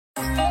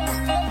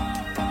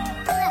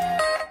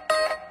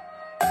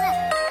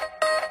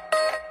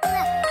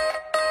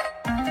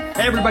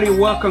everybody,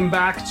 welcome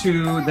back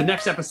to the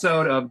next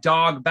episode of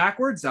Dog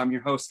Backwards. I'm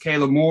your host,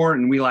 Caleb Moore,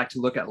 and we like to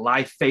look at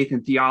life, faith,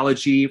 and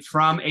theology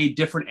from a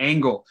different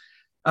angle.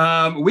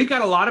 We've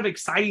got a lot of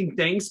exciting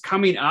things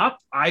coming up.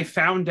 I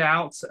found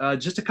out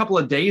just a couple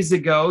of days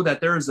ago that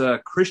there's a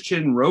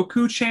Christian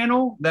Roku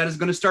channel that is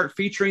going to start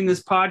featuring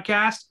this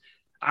podcast.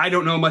 I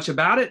don't know much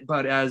about it,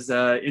 but as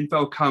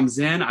info comes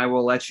in, I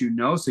will let you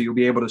know, so you'll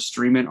be able to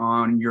stream it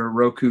on your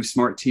Roku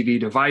smart TV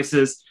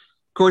devices.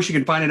 Of course, you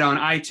can find it on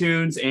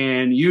iTunes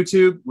and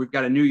YouTube. We've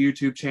got a new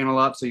YouTube channel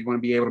up, so you want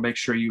to be able to make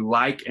sure you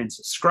like and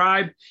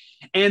subscribe.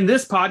 And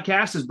this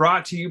podcast is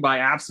brought to you by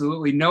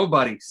absolutely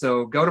nobody.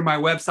 So go to my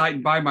website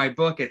and buy my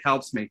book. It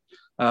helps me,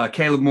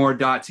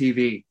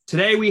 calebmoore.tv.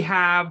 Today we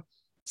have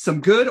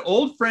some good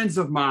old friends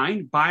of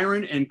mine,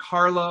 Byron and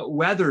Carla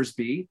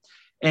Weathersby.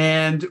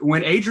 And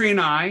when Adrian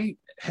and I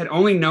had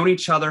only known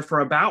each other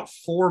for about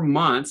 4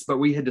 months, but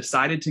we had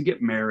decided to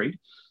get married,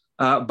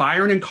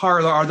 Byron and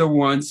Carla are the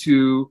ones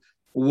who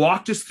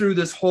walked us through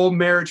this whole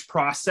marriage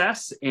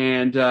process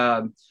and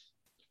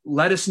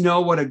let us know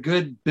what a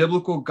good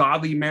biblical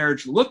godly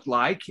marriage looked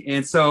like.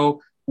 And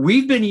so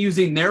we've been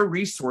using their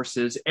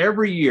resources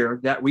every year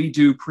that we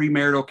do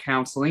premarital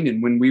counseling.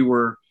 And when we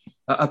were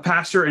a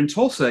pastor in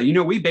Tulsa, you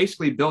know, we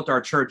basically built our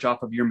church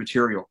off of your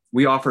material.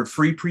 We offered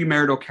free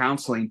premarital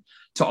counseling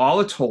to all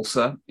of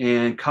Tulsa,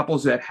 and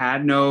couples that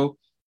had no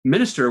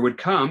minister would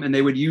come and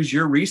they would use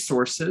your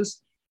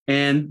resources,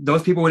 and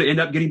those people would end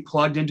up getting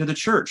plugged into the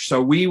church.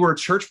 So we were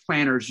church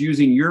planners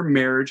using your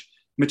marriage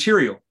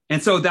material.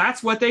 And so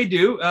that's what they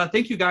do.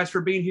 Thank you guys for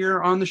being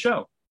here on the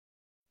show.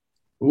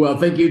 Well,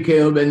 thank you,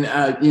 Caleb. And,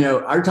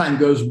 our time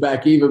goes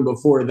back even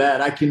before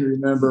that. I can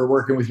remember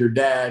working with your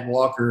dad,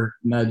 Walker,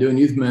 doing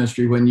youth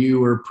ministry when you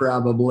were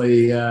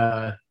probably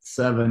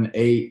 7,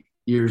 8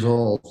 years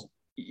old.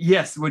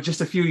 Yes, well,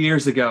 just a few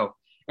years ago.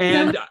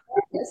 And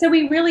so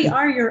we really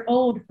are your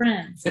old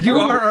friends. You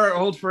are our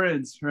old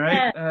friends,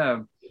 right? Yeah.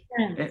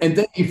 And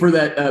thank you for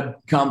that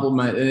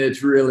compliment. And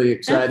it's really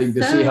exciting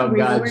to see how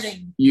God's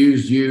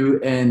used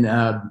you and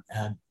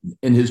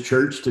in his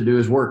church to do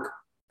his work.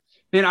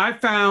 And I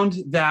found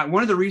that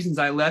one of the reasons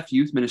I left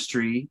youth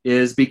ministry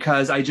is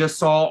because I just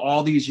saw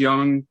all these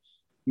young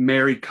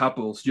married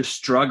couples just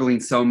struggling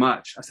so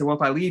much. I said, well,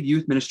 if I leave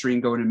youth ministry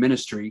and go into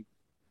ministry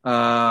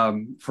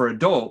for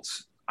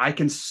adults, I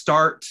can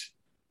start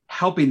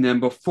helping them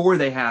before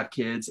they have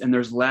kids and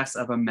there's less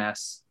of a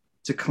mess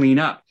to clean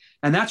up.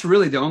 And that's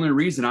really the only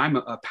reason I'm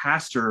a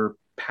pastor.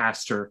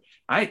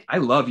 I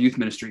love youth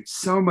ministry. It's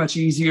so much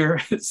easier.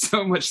 It's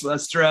so much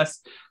less stress.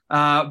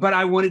 But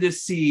I wanted to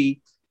see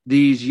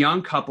these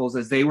young couples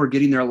as they were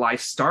getting their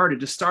life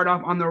started to start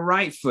off on the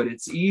right foot.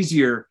 It's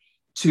easier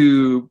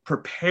to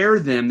prepare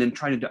them than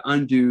trying to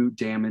undo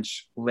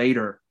damage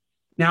later.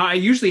 Now, I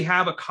usually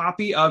have a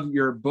copy of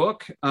your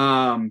book.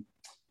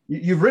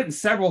 You've written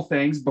several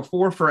things.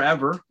 Before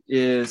Forever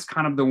is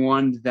kind of the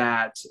one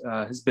that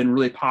has been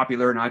really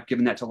popular, and I've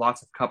given that to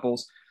lots of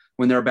couples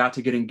when they're about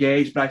to get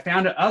engaged. But I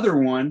found another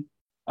one.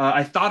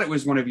 I thought it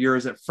was one of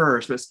yours at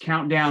first, but it's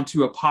Countdown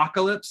to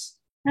Apocalypse.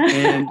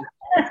 And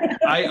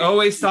I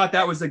always thought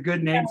that was a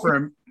good name for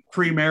a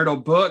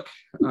premarital book,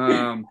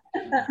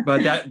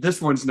 but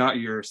this one's not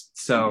yours.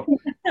 So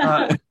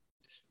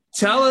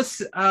tell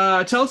us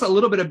a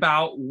little bit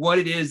about what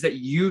it is that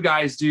you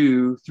guys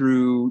do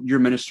through your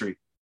ministry.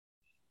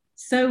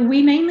 So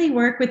we mainly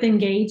work with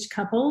engaged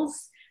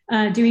couples,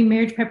 doing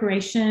marriage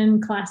preparation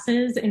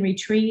classes and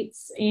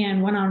retreats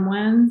and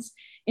one-on-ones.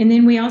 And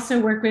then we also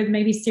work with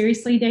maybe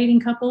seriously dating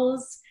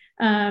couples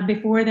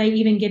before they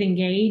even get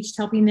engaged,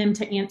 helping them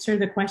to answer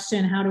the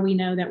question, how do we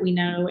know that we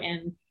know?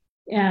 And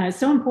it's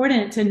so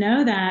important to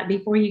know that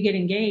before you get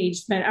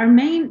engaged. But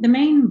the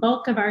main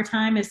bulk of our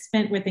time is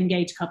spent with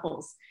engaged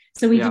couples.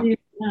 So we do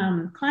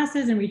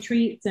classes and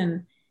retreats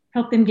and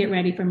help them get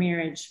ready for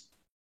marriage.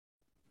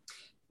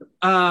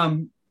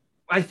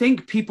 I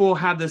think people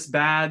have this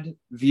bad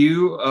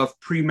view of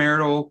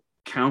premarital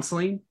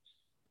counseling.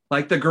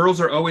 Like the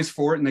girls are always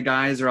for it and the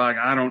guys are like,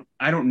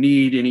 I don't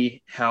need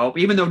any help,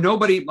 even though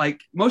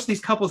most of these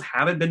couples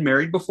haven't been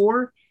married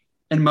before,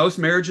 and most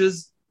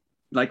marriages,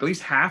 like at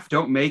least half,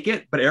 don't make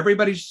it, but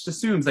everybody just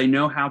assumes they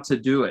know how to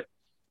do it.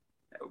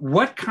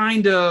 What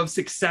kind of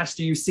success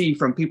do you see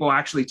from people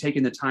actually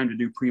taking the time to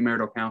do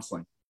premarital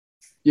counseling?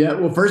 Yeah,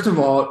 well, first of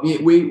all,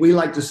 we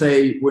like to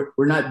say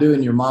we're not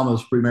doing your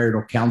mama's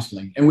premarital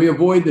counseling, and we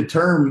avoid the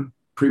term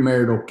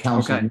premarital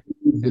counseling. Okay.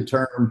 We use the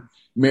term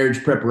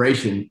marriage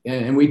preparation,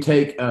 and we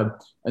take an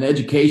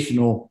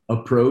educational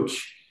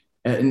approach,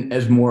 and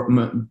as more,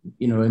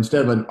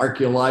 instead of an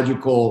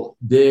archaeological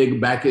dig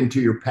back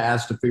into your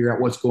past to figure out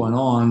what's going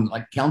on,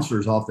 like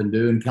counselors often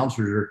do, and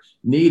counselors are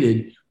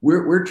needed.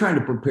 We're trying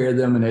to prepare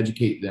them and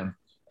educate them,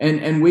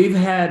 and we've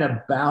had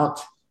about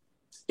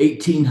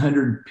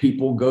 1,800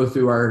 people go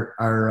through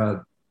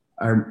our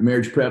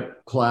marriage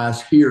prep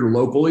class here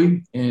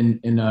locally in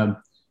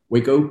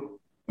Waco.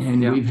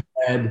 And we've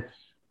had,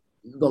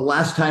 the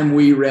last time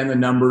we ran the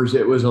numbers,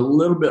 it was a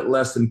little bit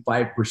less than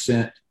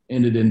 5%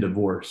 ended in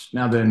divorce.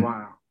 Now then,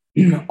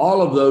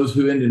 all of those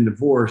who end in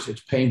divorce,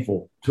 it's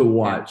painful to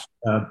watch.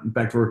 In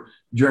fact, we're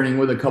journeying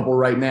with a couple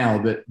right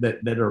now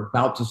that are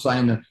about to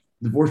sign the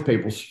divorce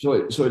papers. So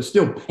it's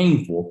still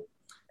painful.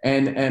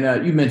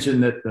 And you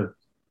mentioned that the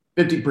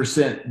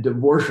 50%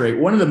 divorce rate.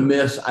 One of the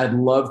myths I'd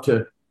love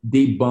to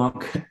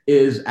debunk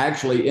is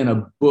actually in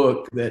a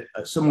book that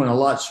someone a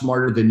lot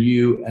smarter than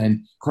you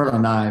and Carla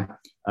and I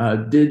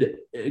did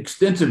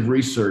extensive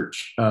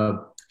research.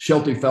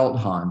 Shelty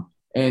Feldhahn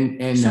and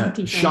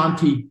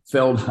Shanti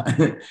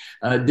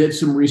Feldhahn did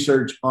some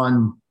research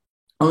on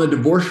the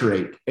divorce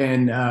rate.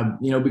 And,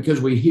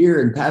 because we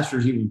hear, and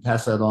pastors even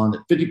pass that on,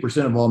 that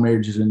 50% of all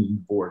marriages end in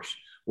divorce.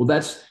 Well,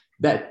 that's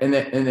that. And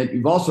that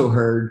you've also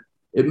heard,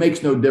 it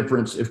makes no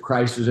difference if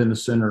Christ is in the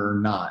center or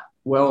not.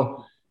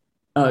 Well,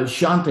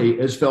 Shanti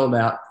has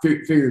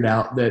figured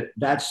out that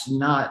that's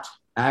not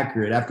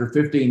accurate. After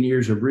 15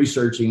 years of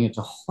researching, it's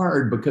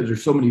hard because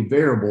there's so many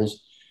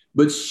variables,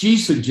 but she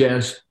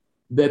suggests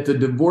that the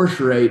divorce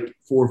rate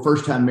for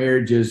first-time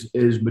marriages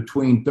is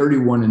between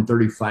 31 and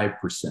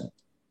 35%.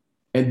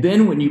 And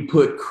then when you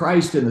put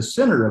Christ in the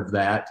center of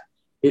that,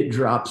 it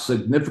drops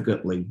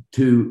significantly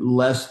to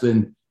less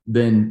than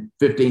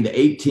 15 to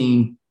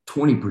 18,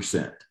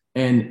 20%.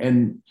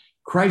 And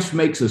Christ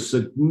makes a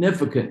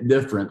significant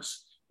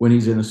difference when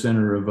he's in the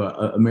center of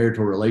a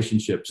marital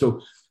relationship.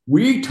 So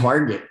we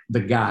target the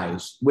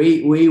guys.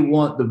 We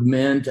want the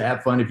men to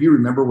have fun. If you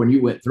remember when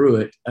you went through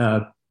it,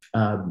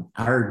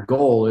 our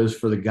goal is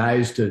for the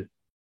guys to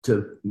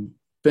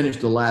finish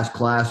the last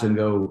class and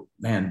go,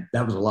 man,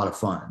 that was a lot of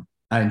fun.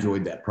 I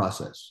enjoyed that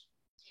process.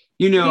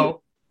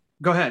 Go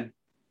ahead.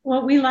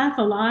 Well, we laugh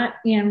a lot,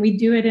 and we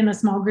do it in a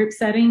small group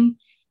setting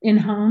in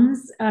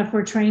homes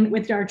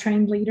with our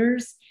trained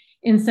leaders.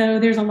 And so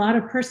there's a lot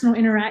of personal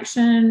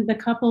interaction. The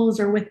couples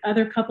are with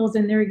other couples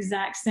in their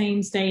exact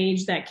same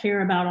stage that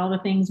care about all the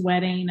things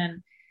wedding.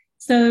 And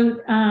so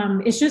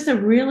it's just a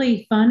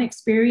really fun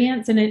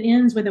experience. And it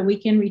ends with a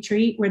weekend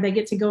retreat where they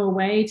get to go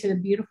away to the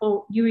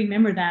beautiful, you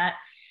remember that.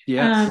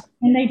 Yes.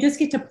 And they just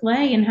get to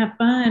play and have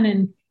fun.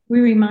 And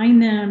we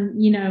remind them,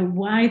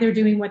 why they're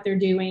doing what they're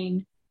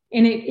doing.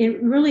 And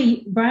it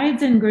really,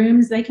 brides and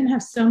grooms, they can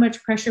have so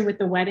much pressure with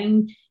the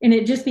wedding, and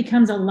it just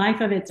becomes a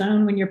life of its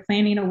own when you're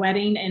planning a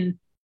wedding and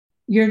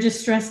you're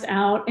just stressed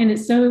out. And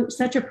it's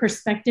such a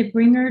perspective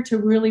bringer to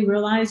really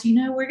realize,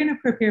 we're going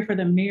to prepare for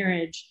the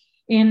marriage.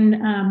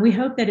 And we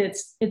hope that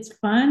it's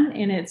fun,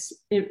 and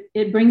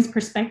it brings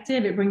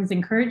perspective, it brings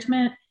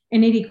encouragement,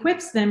 and it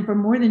equips them for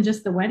more than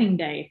just the wedding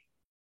day.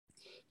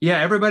 Yeah,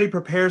 everybody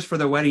prepares for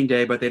the wedding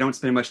day, but they don't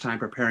spend much time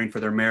preparing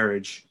for their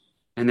marriage.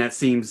 And that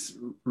seems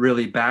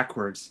really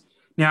backwards.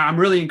 Now, I'm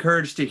really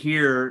encouraged to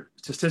hear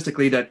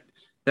statistically that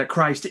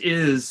Christ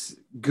is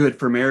good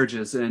for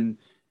marriages. And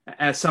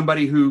as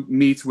somebody who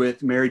meets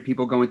with married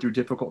people going through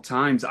difficult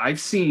times, I've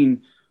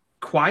seen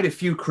quite a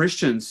few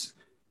Christians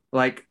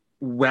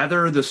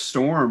weather the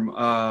storm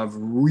of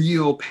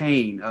real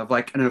pain, of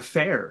an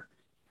affair.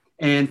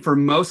 And for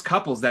most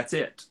couples, that's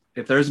it.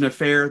 If there's an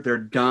affair, they're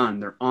done.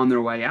 They're on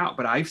their way out.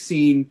 But I've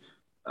seen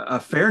a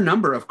fair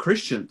number of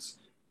Christians.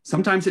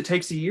 Sometimes it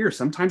takes a year.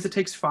 Sometimes it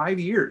takes 5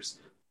 years.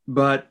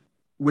 But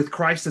with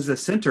Christ as the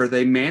center,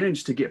 they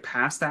manage to get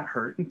past that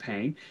hurt and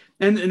pain.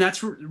 And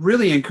that's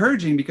really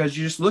encouraging, because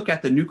you just look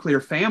at the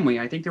nuclear family.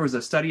 I think there was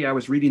a study I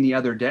was reading the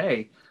other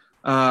day.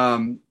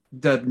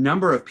 The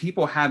number of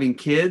people having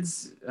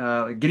kids,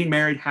 getting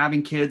married,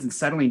 having kids, and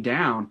settling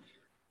down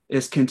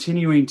is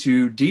continuing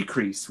to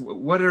decrease.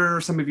 What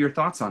are some of your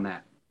thoughts on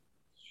that?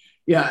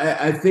 Yeah,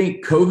 I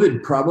think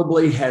COVID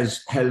probably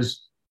has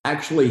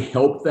actually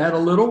helped that a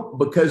little,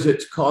 because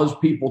it's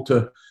caused people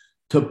to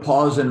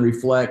pause and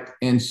reflect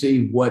and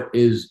see what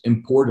is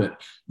important.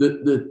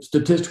 The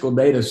statistical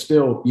data is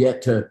still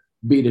yet to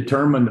be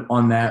determined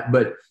on that,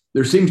 but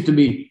there seems to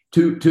be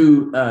two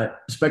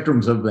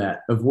spectrums of that,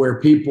 of where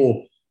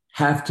people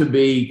have to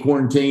be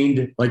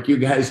quarantined, like you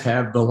guys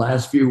have the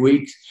last few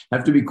weeks,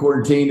 have to be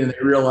quarantined, and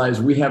they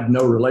realize we have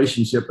no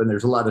relationship and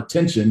there's a lot of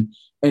tension,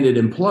 and it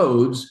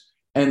implodes,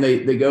 and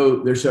they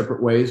go their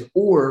separate ways,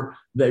 or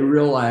they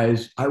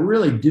realize I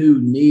really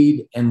do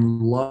need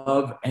and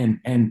love and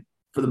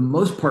for the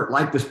most part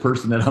like this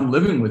person that I'm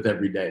living with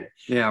every day.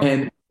 Yeah.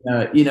 And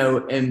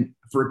and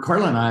for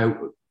Carla and I,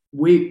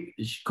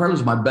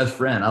 Carla's my best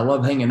friend. I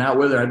love hanging out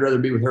with her. I'd rather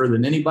be with her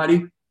than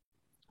anybody.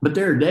 But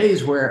there are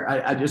days where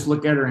I just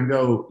look at her and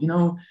go,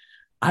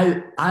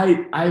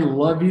 I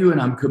love you and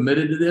I'm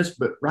committed to this,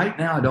 but right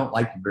now I don't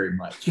like you very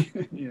much.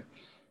 Yeah.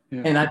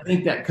 And I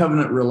think that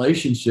covenant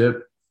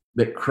relationship,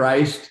 that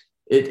Christ,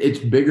 it's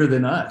bigger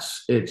than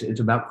us.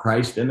 It's about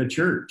Christ and the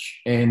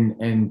church.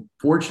 And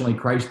fortunately,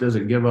 Christ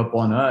doesn't give up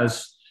on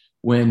us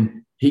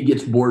when he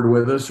gets bored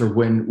with us, or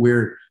when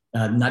we're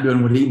not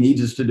doing what he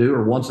needs us to do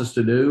or wants us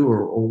to do,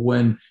 or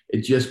when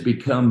it just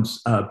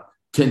becomes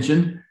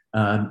tension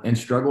and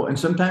struggle. And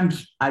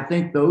sometimes I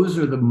think those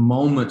are the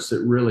moments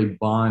that really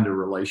bond a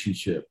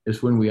relationship.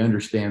 It's when we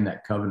understand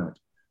that covenant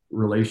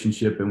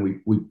relationship and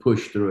we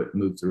push through it,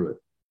 move through it.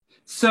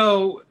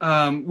 So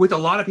with a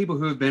lot of people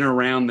who have been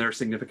around their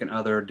significant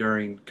other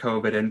during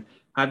COVID, and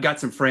I've got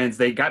some friends,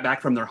 they got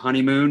back from their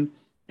honeymoon,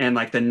 and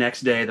like the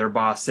next day their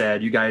boss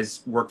said, you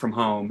guys work from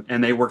home,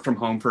 and they worked from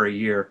home for a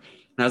year.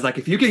 And I was like,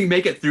 if you can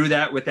make it through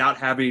that without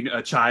having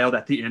a child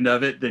at the end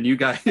of it, then you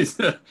guys,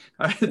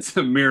 it's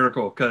a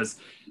miracle. Because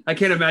I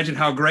can't imagine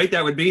how great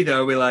that would be,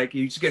 though. Be like,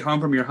 you just get home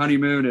from your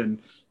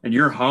honeymoon and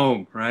you're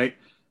home, right?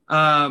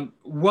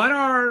 What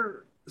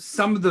are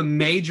some of the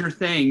major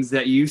things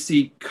that you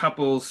see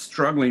couples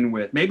struggling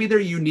with? Maybe they're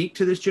unique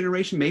to this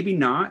generation, maybe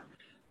not.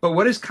 But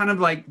what is kind of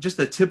like just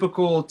the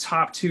typical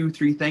top 2,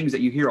 3 things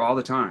that you hear all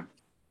the time?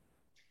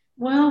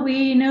 Well,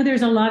 we know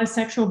there's a lot of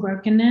sexual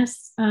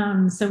brokenness.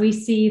 So we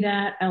see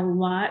that a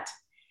lot.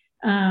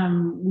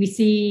 We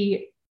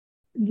see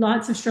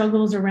lots of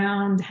struggles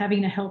around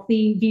having a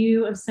healthy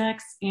view of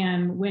sex.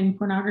 And when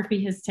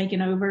pornography has taken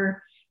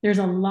over, there's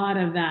a lot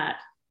of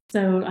that.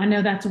 So I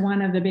know that's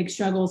one of the big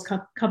struggles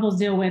couples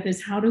deal with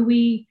is how do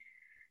we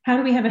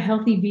have a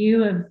healthy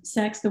view of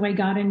sex the way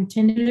God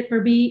intended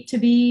it to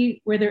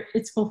be, whether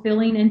it's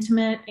fulfilling,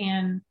 intimate,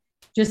 and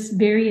just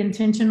very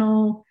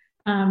intentional,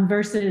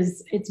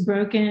 versus it's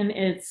broken,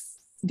 it's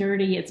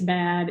dirty, it's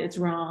bad, it's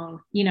wrong.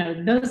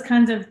 Those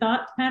kinds of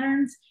thought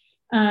patterns.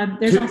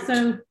 There's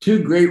also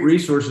two great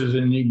resources,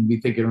 and you can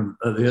be thinking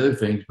of the other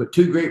things, but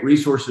two great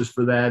resources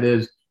for that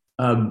is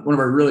one of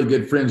our really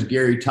good friends,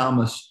 Gary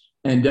Thomas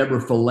and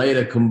Deborah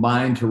Fileta,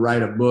 combined to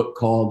write a book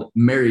called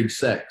Married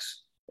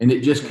Sex. And it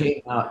just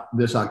came out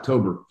this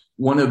October.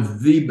 One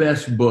of the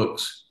best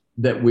books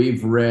that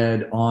we've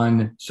read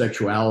on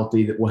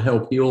sexuality that will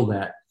help heal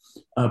that.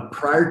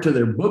 Prior to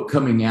their book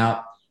coming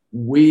out,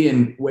 we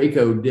in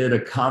Waco did a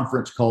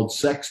conference called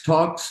Sex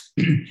Talks,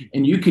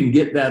 and you can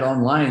get that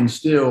online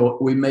still.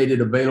 We made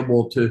it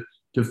available to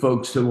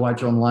folks to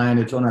watch online.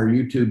 It's on our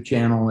YouTube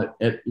channel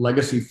at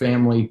Legacy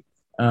Family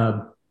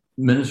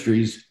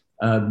Ministries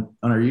on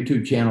our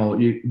YouTube channel.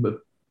 But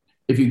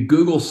if you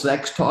Google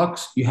Sex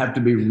Talks, you have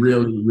to be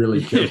really,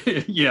 really careful.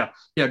 Yeah.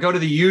 Go to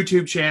the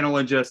YouTube channel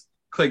and just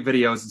click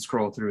videos and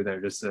scroll through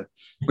there.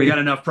 We got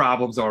enough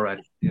problems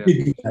already. Yeah.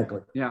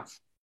 Exactly. Yeah.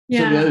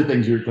 So the other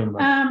things you were talking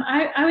about.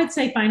 I would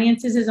say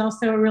finances is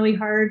also a really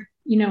hard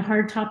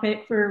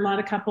topic for a lot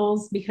of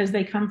couples because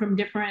they come from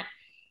different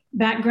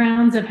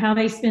backgrounds of how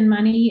they spend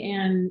money,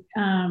 and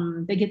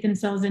they get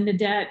themselves into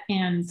debt.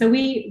 And so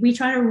we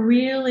try to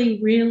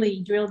really,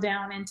 really drill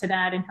down into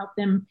that and help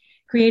them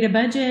create a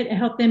budget and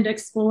help them to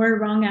explore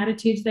wrong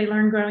attitudes they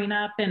learned growing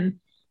up and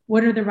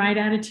what are the right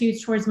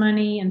attitudes towards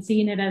money, and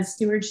seeing it as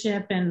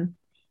stewardship and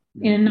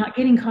not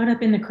getting caught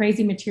up in the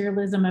crazy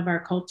materialism of our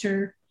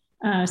culture.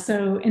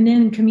 And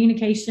then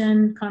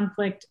communication,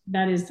 conflict,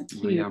 that is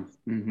huge. Oh, yeah.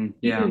 Mm-hmm.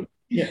 Yeah.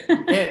 Yeah.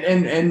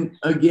 And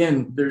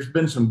again, there's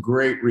been some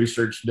great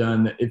research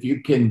done that if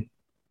you can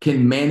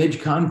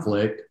manage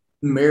conflict,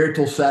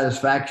 marital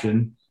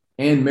satisfaction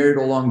and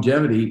marital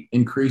longevity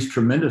increase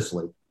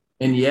tremendously.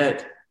 And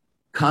yet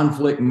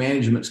conflict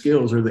management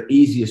skills are the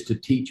easiest to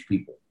teach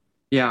people.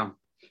 Yeah.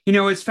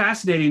 It's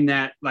fascinating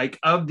that like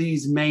of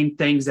these main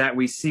things that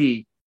we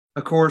see,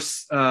 of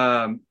course,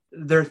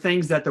 there are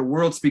things that the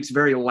world speaks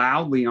very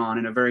loudly on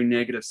in a very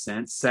negative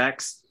sense,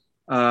 sex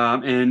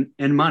and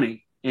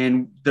money.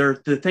 And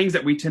the things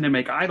that we tend to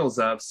make idols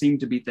of seem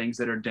to be things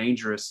that are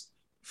dangerous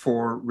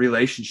for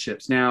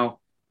relationships. Now,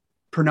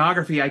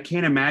 pornography, I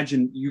can't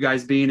imagine you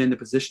guys being in the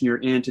position you're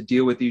in to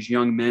deal with these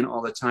young men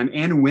all the time,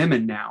 and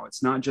women now.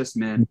 It's not just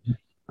men.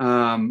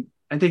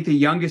 I think the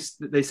youngest,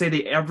 they say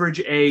the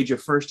average age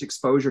of first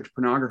exposure to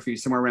pornography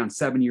is somewhere around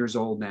 7 years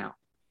old now.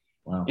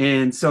 Wow.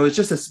 And so it's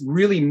just this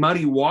really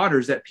muddy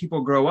waters that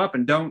people grow up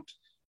and don't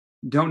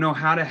know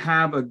how to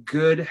have a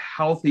good,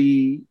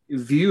 healthy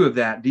view of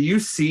that. Do you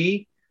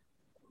see,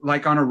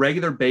 like on a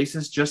regular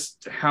basis,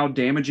 just how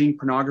damaging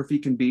pornography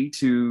can be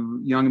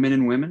to young men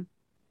and women?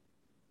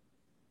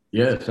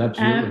 Yes,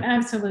 absolutely.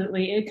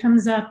 Absolutely. It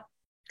comes up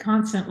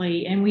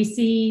constantly. And we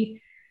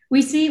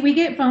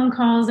get phone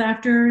calls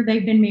after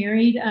they've been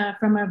married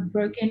from a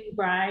broken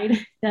bride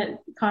that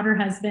caught her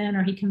husband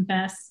or he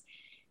confessed.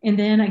 And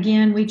then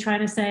again, we try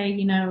to say,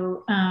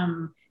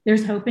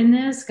 there's hope in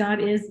this. God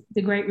is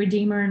the great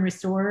redeemer and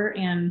restorer,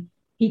 and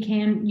you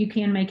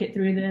can make it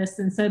through this.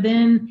 And so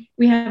then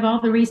we have all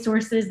the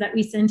resources that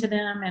we send to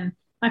them. And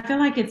I feel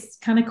like it's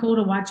kind of cool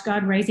to watch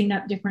God raising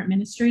up different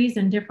ministries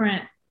and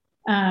different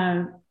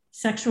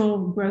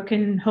sexual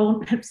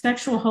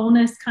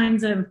wholeness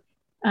kinds of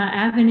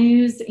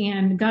avenues.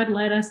 And God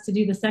led us to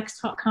do the Sex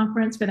Talk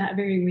conference for that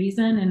very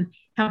reason, and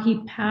how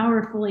he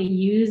powerfully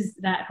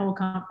used that whole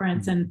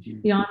conference and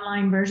the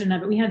online version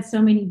of it. We had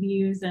so many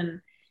views.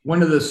 And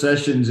one of the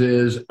sessions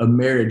is a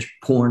marriage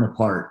torn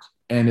apart.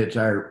 And it's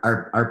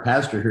our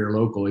pastor here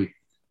locally,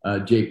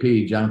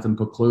 JP, Jonathan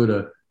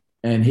Pokluda,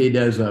 and he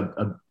does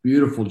a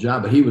beautiful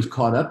job. But he was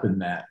caught up in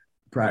that,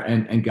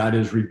 and God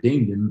has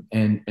redeemed him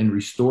and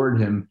restored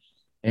him,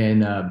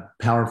 and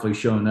powerfully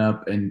shown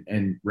up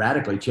and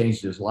radically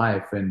changed his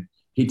life. And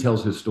he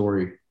tells his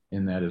story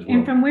in that as well.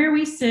 And from where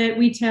we sit,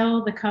 we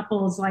tell the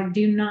couples, like,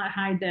 do not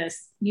hide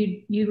this.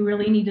 You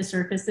really need to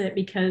surface it,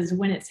 because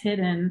when it's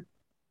hidden,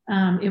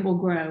 it will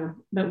grow.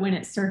 But when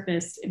it's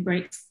surfaced, it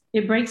breaks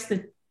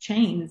the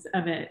chains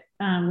of it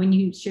when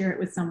you share it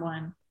with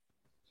someone.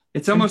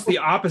 It's almost the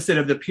opposite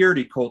of the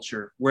purity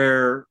culture,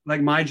 where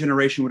like my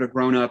generation would have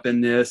grown up in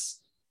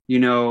this, you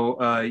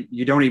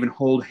don't even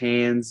hold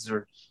hands,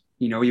 or,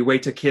 you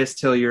wait to kiss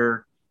till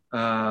you're,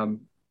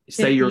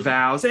 say your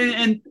vows.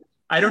 And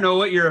I don't know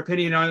what your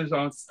opinion is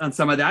on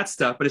some of that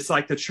stuff, but it's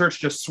like the church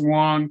just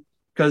swung,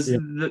 because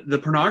the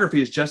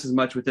pornography is just as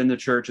much within the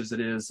church as it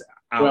is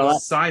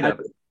outside of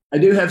it. I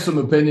do have some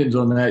opinions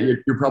on that.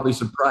 You're probably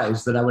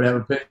surprised that I would have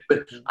opinions,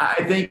 but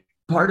I think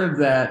part of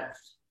that,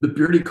 the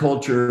purity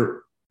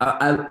culture,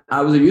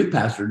 I was a youth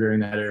pastor during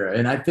that era,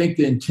 and I think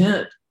the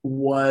intent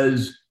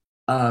was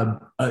our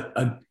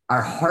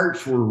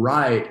hearts were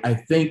right. I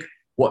think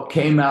what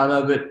came out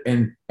of it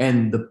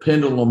and the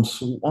pendulum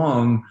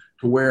swung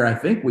to where I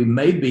think we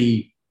may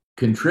be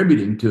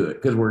contributing to it,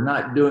 because we're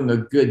not doing a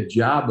good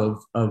job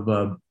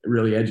of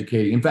really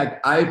educating. In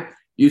fact, I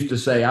used to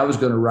say I was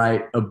going to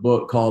write a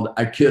book called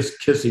 "I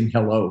Kissed Kissing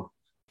Hello."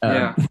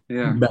 Back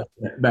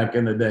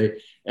in the day.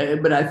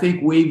 But I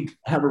think we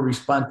have a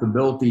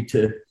responsibility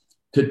to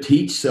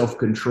teach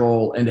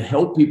self-control and to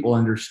help people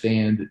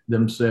understand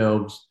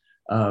themselves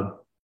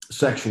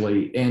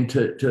sexually, and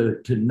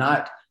to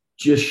not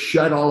just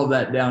shut all of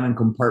that down and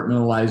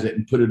compartmentalize it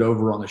and put it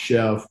over on the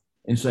shelf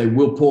and say,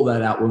 we'll pull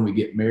that out when we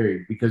get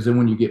married. Because then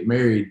when you get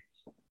married,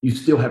 you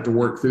still have to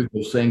work through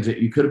those things that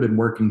you could have been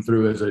working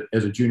through as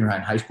a junior high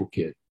and high school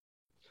kid.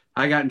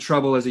 I got in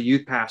trouble as a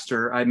youth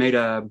pastor.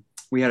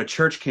 We had a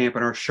church camp,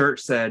 and our shirt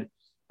said,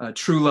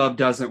 "True love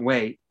doesn't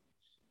wait.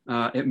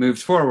 It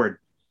moves forward."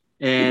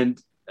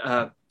 And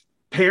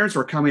parents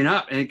were coming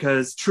up, and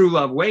because true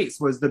love waits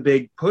was the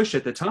big push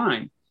at the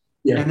time.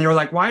 Yeah. And they were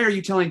like, "Why are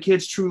you telling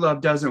kids true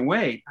love doesn't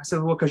wait?" I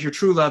said, "Well, because your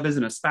true love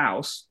isn't a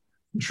spouse.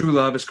 True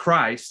love is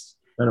Christ.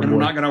 And I'm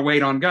not going to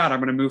wait on God. I'm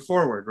going to move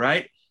forward."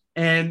 Right.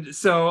 And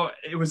so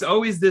it was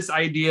always this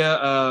idea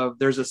of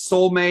there's a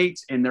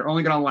soulmate, and they're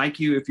only going to like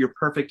you if you're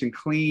perfect and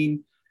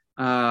clean.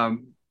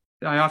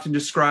 I often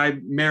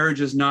describe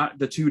marriage as not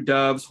the two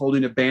doves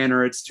holding a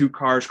banner. It's two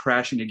cars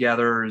crashing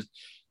together,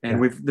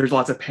 and there's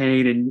lots of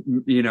pain,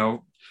 and you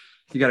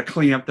got to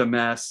clean up the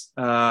mess.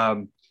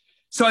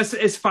 So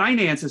it's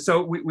finances.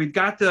 So we've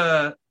got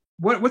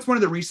what's one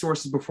of the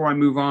resources before I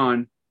move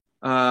on?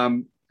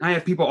 I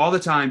have people all the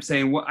time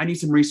saying, "Well, I need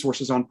some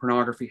resources on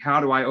pornography. How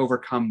do I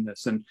overcome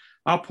this?" And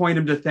I'll point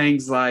them to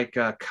things like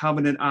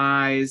Covenant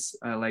Eyes,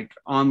 like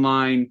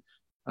online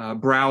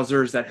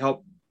browsers that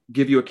help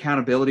give you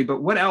accountability.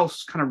 But what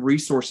else kind of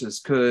resources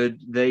could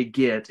they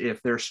get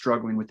if they're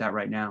struggling with that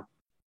right now?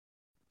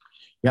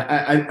 Yeah,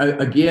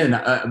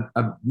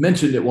 I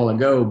mentioned it a while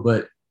ago,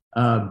 but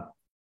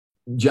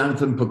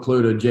Jonathan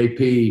Pokluda,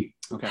 JP,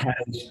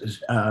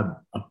 has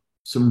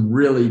some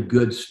really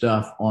good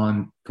stuff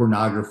on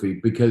pornography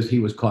because he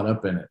was caught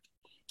up in it.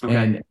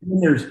 Okay.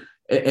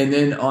 And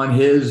then on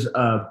his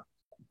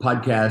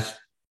podcast,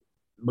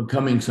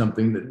 Becoming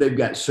Something, that they've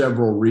got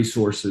several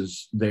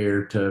resources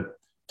there to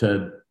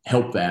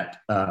help that.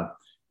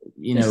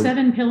 The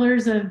 7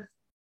 pillars of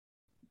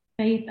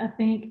faith, I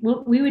think.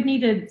 Well, we would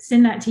need to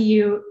send that to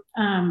you,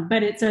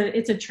 but it's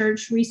a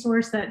church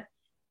resource that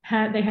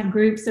they have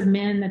groups of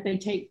men that they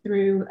take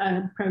through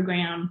a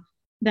program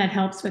that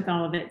helps with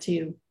all of it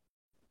too.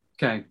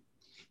 Okay.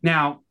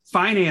 Now,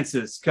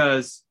 finances,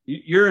 because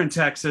you're in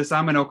Texas,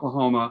 I'm in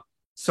Oklahoma.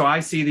 So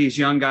I see these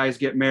young guys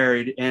get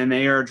married and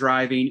they are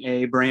driving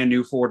a brand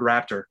new Ford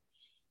Raptor.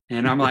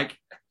 And I'm like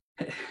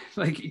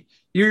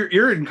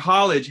you're in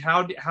college.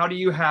 How do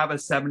you have a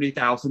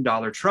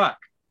 $70,000 truck?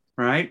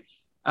 Right.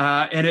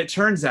 And it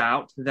turns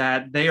out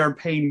that they are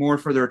paying more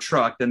for their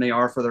truck than they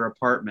are for their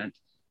apartment.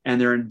 And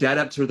they're in debt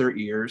up to their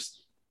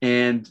ears.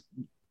 And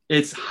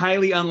it's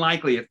highly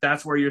unlikely, if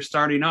that's where you're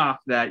starting off,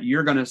 that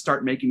you're going to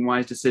start making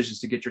wise decisions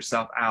to get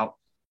yourself out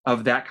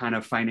of that kind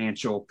of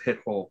financial pit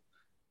hole.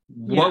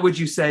 Yeah. What would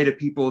you say to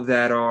people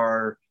that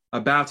are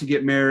about to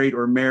get married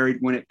or married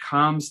when it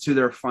comes to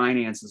their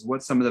finances?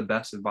 What's some of the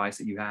best advice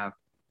that you have?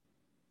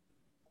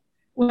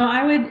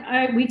 Well,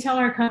 we tell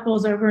our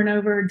couples over and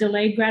over,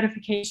 delayed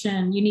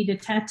gratification. You need to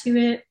tattoo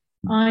it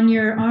on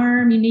your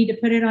arm. You need to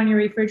put it on your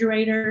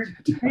refrigerator.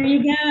 There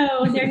you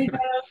go.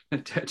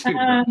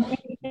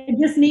 It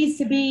just needs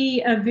to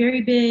be a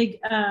very big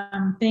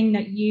thing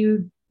that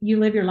you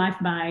live your life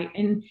by.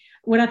 And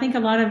what I think a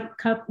lot of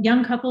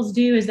young couples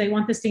do is they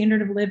want the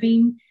standard of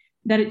living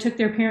that it took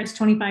their parents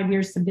 25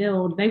 years to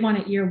build. They want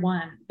it year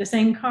one, the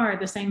same car,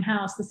 the same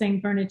house, the same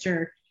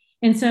furniture.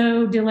 And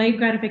so delayed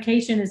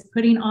gratification is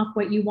putting off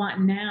what you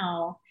want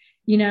now.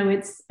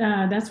 It's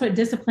that's what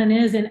discipline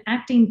is, and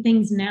acting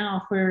things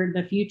now for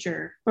the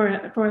future, for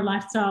a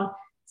lifestyle.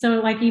 So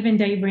like even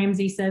Dave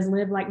Ramsey says,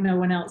 live like no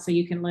one else so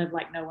you can live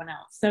like no one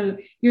else. So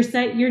you're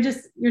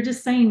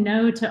just saying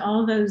no to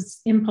all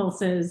those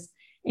impulses,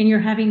 and you're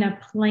having a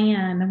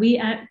plan.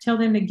 We tell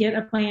them to get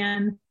a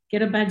plan,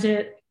 get a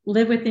budget,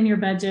 live within your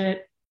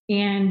budget,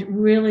 and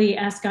really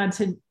ask God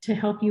to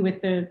help you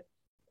with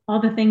all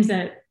the things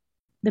that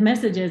the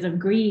messages of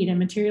greed and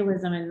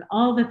materialism and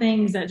all the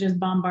things that just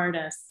bombard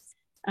us.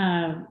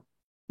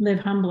 Live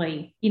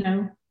humbly,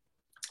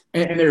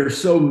 And there are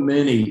so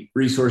many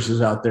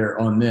resources out there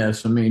on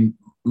this. I mean,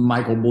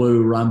 Michael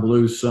Blue, Ron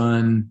Blue's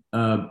son,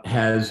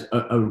 has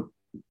a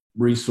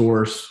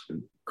resource.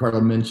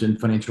 Carla mentioned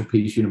Financial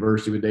Peace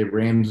University with Dave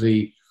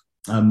Ramsey,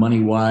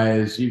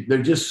 MoneyWise. There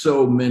are just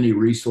so many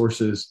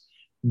resources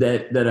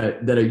that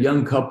a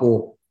young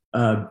couple,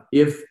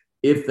 if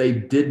they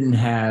didn't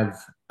have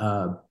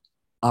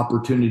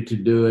opportunity to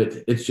do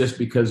it, it's just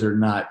because they're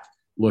not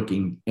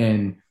looking.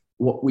 And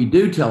what we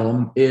do tell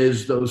them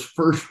is those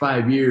first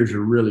 5 years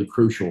are really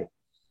crucial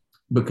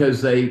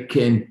because you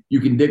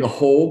can dig a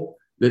hole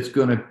that's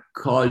going to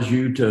cause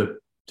you to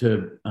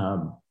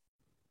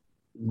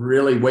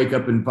really wake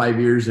up in 5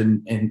 years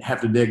and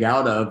have to dig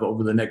out of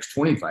over the next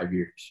 25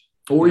 years.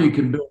 Or you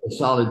can build a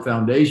solid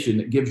foundation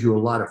that gives you a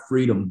lot of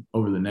freedom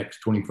over the next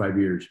 25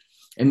 years.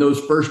 And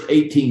those first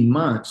 18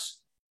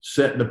 months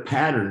set the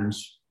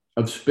patterns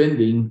of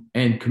spending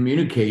and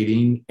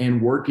communicating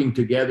and working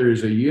together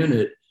as a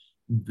unit.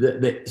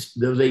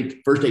 Those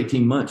first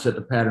 18 months set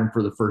the pattern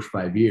for the first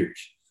 5 years.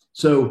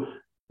 So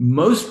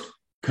most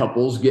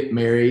couples get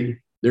married,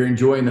 they're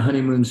enjoying the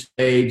honeymoon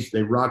stage,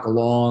 they rock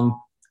along.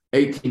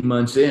 18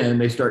 months in,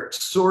 they start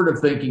sort of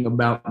thinking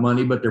about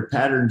money, but their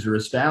patterns are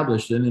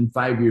established. And then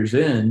 5 years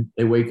in,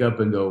 they wake up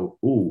and go,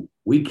 "Ooh,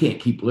 we can't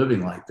keep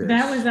living like this."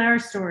 That was our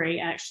story,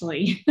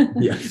 actually.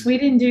 Yes. We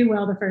didn't do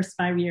well the first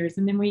 5 years.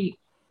 And then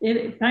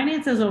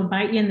finances will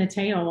bite you in the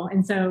tail.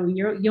 And so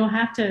you'll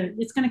have to,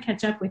 it's going to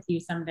catch up with you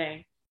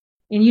someday.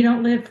 And you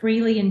don't live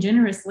freely and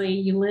generously.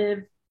 You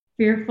live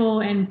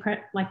fearful and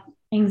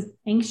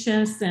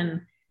anxious,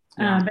 and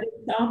but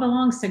it all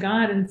belongs to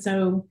God. And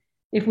so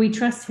if we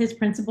trust his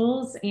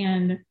principles,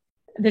 and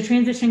the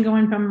transition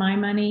going from my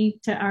money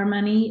to our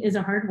money is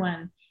a hard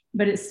one,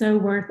 but it's so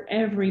worth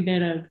every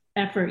bit of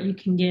effort you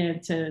can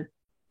give to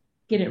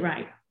get it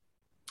right.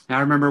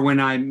 I remember when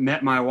I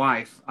met my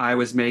wife, I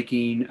was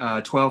making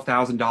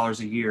 $12,000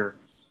 a year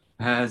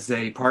as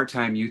a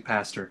part-time youth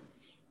pastor.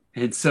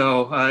 And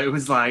so it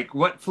was like,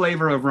 what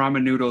flavor of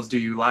ramen noodles do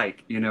you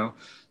like?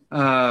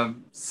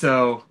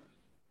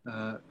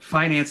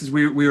 Finances,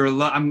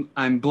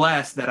 I'm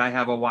blessed that I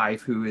have a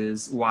wife who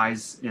is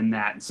wise in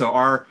that. So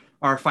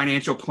our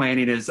financial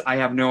planning is, I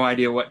have no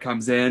idea what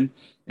comes in,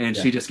 and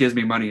she just gives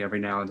me money every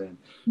now and then.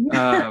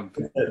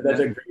 That's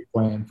a great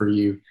plan for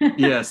you.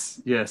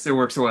 Yes, it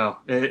works well.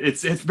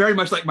 It's very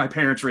much like my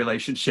parents'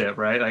 relationship,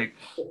 right? Like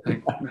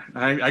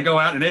I go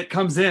out and it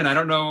comes in. I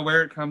don't know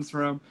where it comes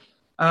from.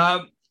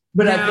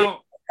 But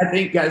I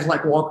think guys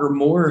like Walker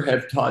Moore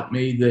have taught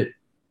me that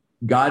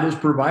God is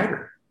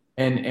provider.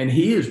 And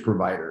he is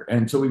provider.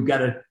 And so we've got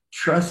to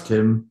trust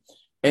him.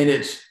 And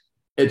it's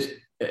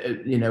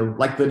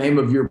like the name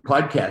of your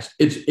podcast,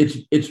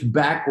 it's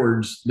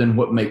backwards than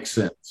what makes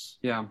sense.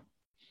 Yeah.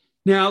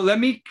 Now, let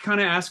me kind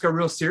of ask a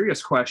real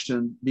serious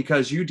question,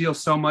 because you deal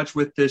so much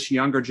with this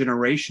younger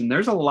generation.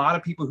 There's a lot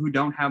of people who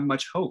don't have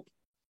much hope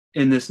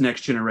in this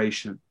next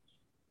generation,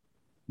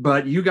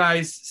 but you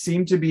guys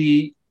seem to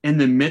be in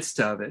the midst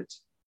of it.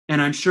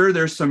 And I'm sure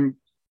there's some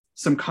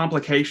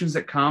complications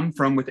that come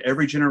from with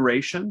every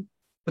generation,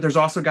 but there's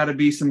also got to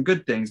be some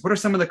good things. What are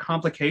some of the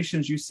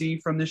complications you see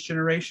from this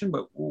generation?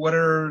 But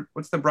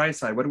what's the bright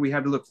side? What do we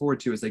have to look forward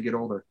to as they get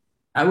older?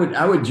 I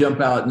would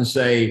jump out and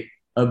say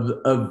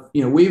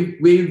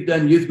we've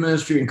done youth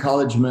ministry and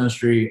college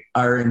ministry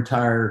our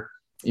entire,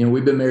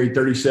 we've been married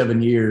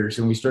 37 years,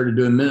 and we started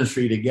doing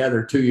ministry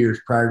together 2 years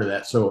prior to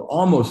that. So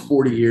almost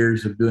 40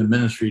 years of doing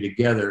ministry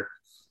together.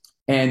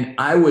 And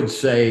I would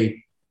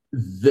say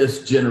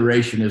this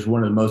generation is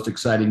one of the most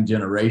exciting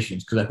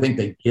generations, because I think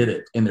they get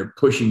it and they're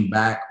pushing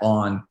back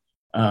on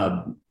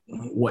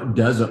what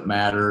doesn't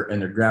matter, and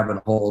they're grabbing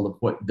a hold of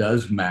what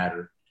does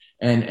matter.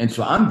 And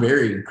so I'm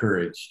very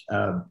encouraged.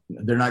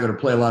 They're not going to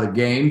play a lot of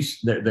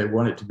games. They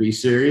want it to be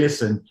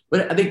serious.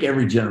 But I think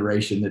every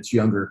generation that's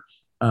younger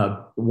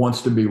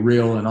wants to be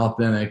real and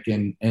authentic.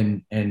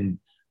 And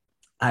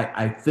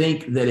I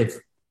think that if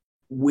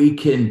we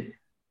can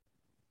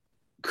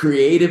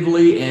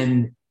creatively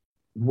and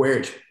where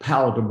it's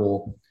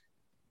palatable,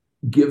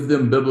 give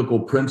them biblical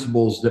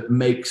principles that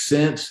make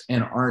sense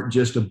and aren't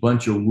just a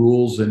bunch of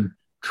rules and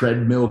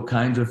treadmill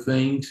kinds of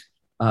things,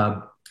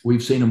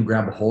 we've seen them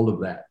grab a hold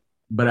of that.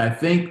 But I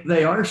think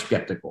they are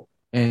skeptical,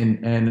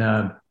 and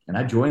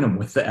I join them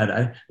with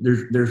that.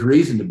 There's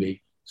reason to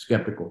be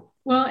skeptical.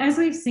 Well, as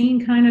we've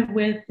seen kind of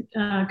with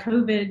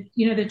COVID,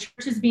 the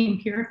church is being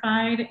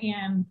purified,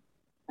 and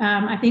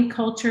I think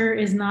culture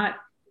is not,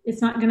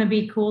 it's not going to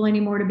be cool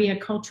anymore to be a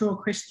cultural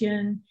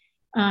Christian,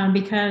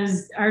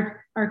 because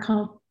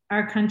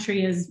our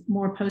country is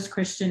more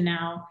post-Christian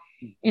now.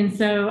 And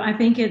so I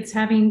think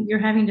you're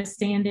having to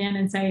stand in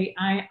and say,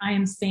 I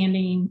am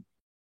standing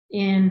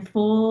in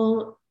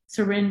full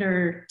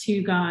surrender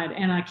to God,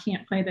 and I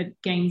can't play the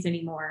games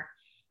anymore.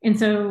 And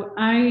so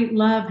I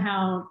love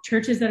how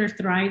churches that are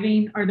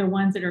thriving are the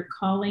ones that are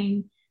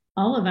calling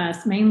all of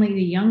us, mainly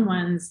the young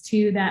ones,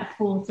 to that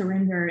full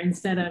surrender,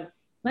 instead of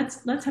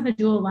let's have a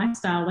dual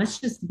lifestyle. Let's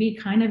just be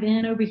kind of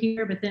in over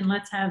here, but then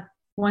let's have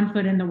one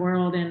foot in the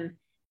world. And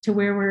to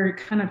where we're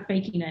kind of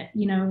faking it.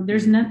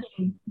 There's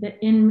nothing that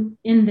in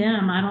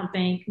them, I don't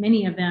think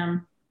many of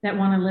them that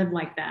want to live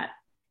like that.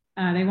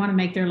 They want to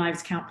make their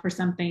lives count for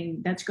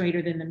something that's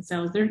greater than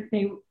themselves.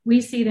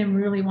 We see them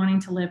really wanting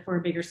to live for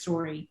a bigger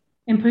story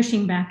and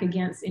pushing back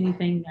against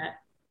anything that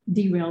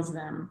derails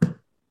them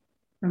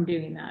from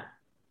doing that.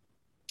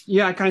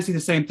 Yeah, I kind of see the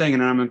same thing,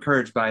 and I'm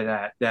encouraged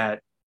by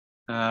that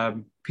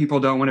people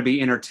don't want to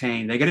be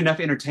entertained. They get enough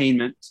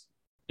entertainment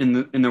in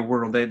the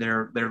world.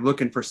 They're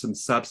looking for some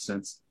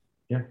substance.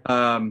 Yeah.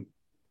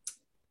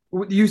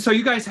 So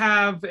you guys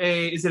have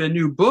is it a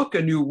new book,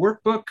 a new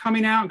workbook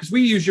coming out? Because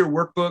we use your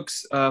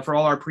workbooks for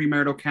all our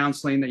premarital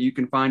counseling that you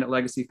can find at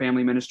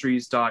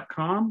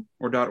legacyfamilyministries.com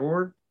or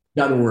 .org.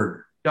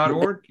 .org.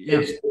 .org. Yeah.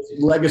 It's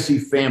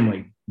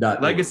legacyfamily.org.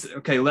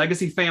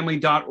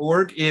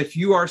 Legacyfamily.org. If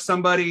you are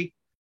somebody,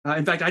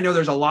 in fact, I know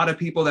there's a lot of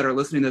people that are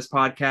listening to this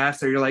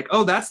podcast, or you're like,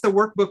 oh, that's the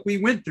workbook we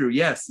went through.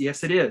 Yes,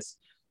 it is.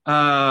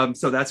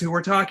 So that's who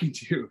we're talking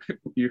to.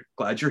 You're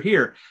glad you're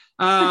here.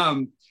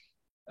 What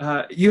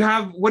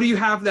do you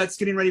have that's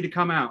getting ready to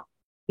come out?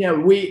 Yeah,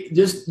 we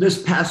just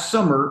this past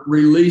summer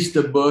released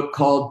a book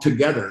called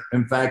Together.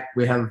 In fact,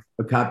 we have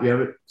a copy of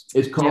it.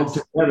 It's called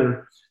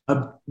Together,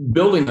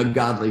 Building a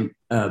Godly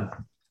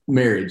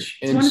Marriage.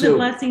 It's one of the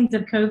blessings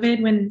of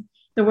COVID. When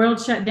the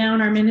world shut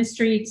down, our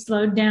ministry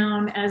slowed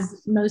down,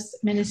 as most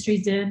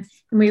ministries did,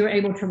 and we were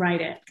able to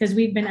write it because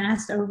we've been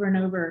asked over and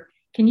over,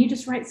 can you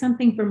just write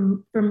something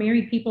for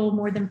married people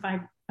more than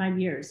five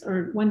years,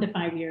 or 1 to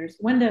 5 years,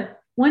 1 to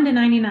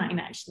 99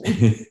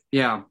 actually.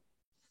 Yeah.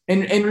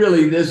 And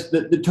really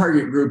the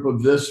target group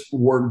of this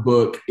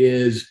workbook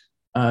is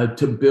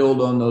to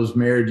build on those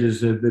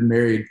marriages that have been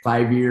married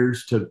 5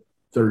 years to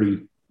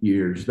 30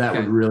 years. That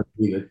would really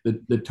be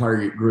the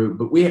target group.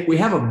 But we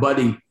have a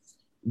buddy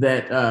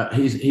that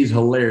he's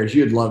hilarious.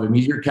 You'd love him.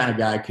 He's your kind of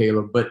guy,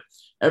 Caleb. But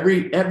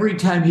every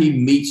time he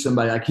meets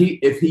somebody, like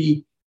if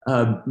he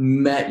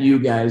met you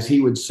guys,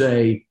 he would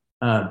say,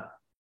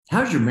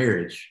 how's your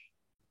marriage?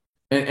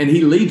 And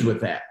he leads with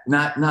that,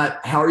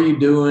 not how are you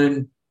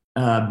doing?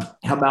 How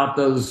about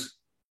those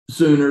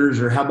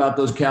Sooners, or how about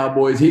those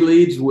Cowboys? He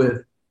leads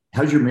with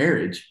how's your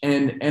marriage?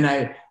 And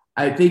I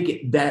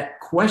think that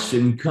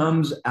question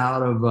comes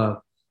out of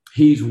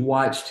he's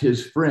watched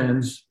his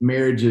friends'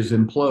 marriages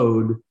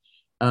implode,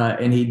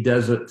 and he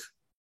doesn't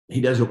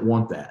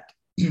want that.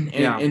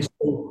 And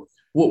so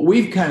what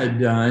we've kind of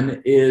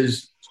done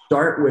is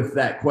start with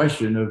that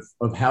question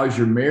of how's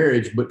your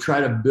marriage, but try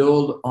to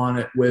build on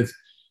it with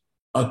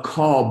a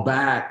call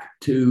back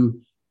to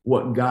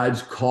what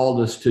God's called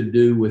us to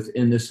do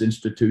within this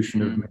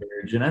institution of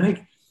marriage. And I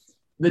think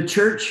the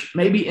church,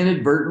 maybe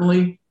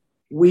inadvertently,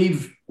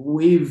 we've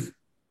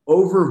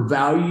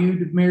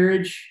overvalued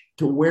marriage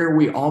to where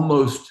we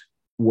almost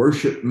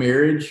worship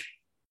marriage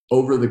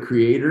over the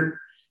Creator.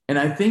 And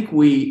I think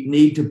we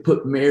need to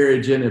put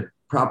marriage in a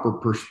proper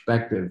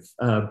perspective.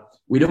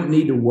 We don't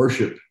need to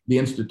worship the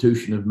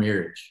institution of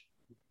marriage.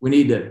 We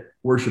need to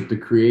worship the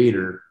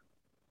Creator,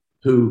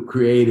 who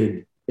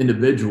created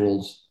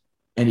individuals,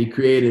 and he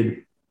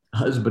created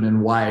husband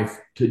and wife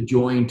to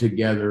join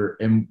together.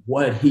 And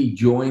what he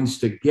joins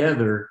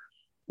together,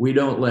 we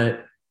don't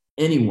let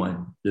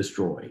anyone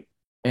destroy.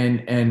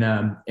 And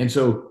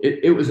so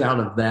it was out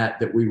of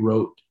that we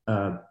wrote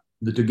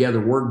the Together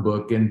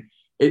workbook. And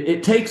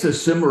it takes a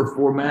similar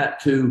format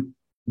to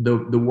the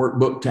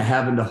workbook to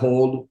Having to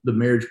Hold, the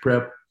marriage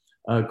prep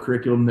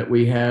curriculum that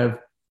we have.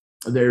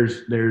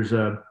 There's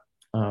a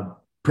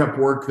prep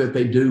work that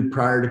they do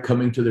prior to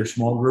coming to their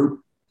small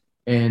group,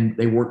 and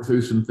they work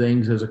through some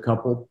things as a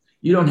couple.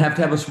 You don't have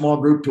to have a small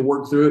group to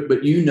work through it,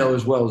 but you know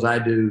as well as I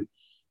do,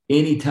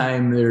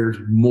 anytime there's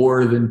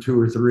more than 2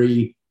 or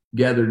 3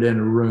 gathered in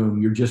a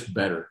room, you're just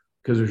better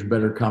because there's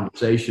better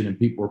conversation and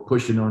people are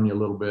pushing on you a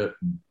little bit.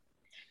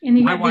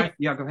 And my wife,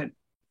 go ahead.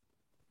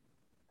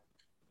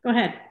 Go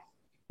ahead.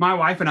 My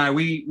wife and I,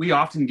 we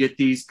often get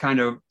these kind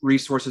of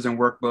resources and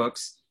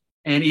workbooks,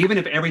 and even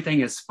if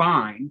everything is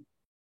fine,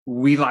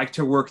 we like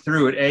to work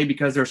through it,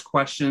 because there's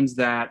questions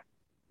that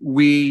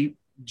we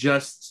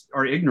just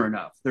are ignorant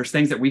of. There's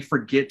things that we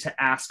forget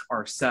to ask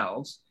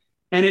ourselves,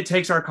 and it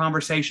takes our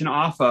conversation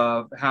off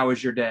of how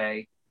was your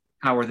day?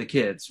 How are the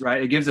kids,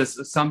 right? It gives us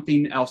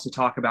something else to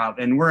talk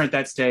about. And we're at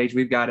that stage.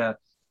 We've got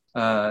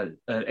an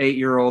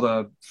 8-year-old,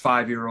 a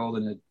 5-year-old,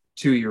 and a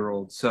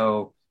 2-year-old.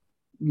 So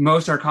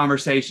most our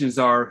conversations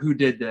are who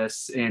did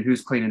this and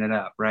who's cleaning it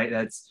up, right?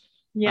 That's,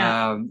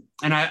 and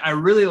I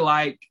really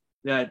like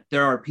that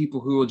there are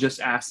people who will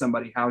just ask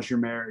somebody, how's your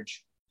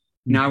marriage?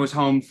 You know, I was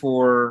home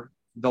for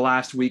the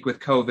last week with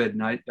COVID,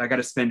 and I got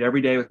to spend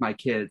every day with my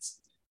kids.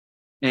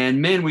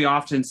 And men, we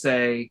often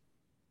say,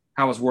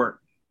 how was work?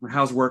 Or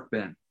how's work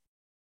been?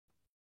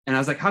 And I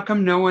was like, how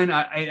come no one,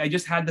 I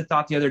just had the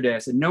thought the other day. I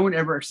said, no one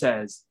ever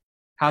says,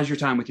 how's your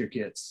time with your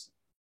kids?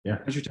 Yeah.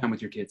 How's your time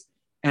with your kids?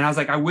 And I was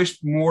like, I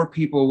wish more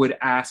people would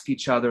ask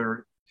each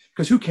other,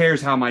 because who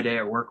cares how my day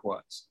at work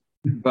was?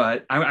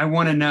 But I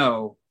want to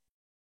know,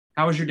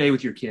 how was your day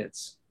with your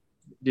kids?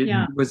 Did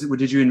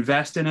you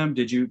invest in them?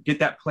 Did you get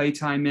that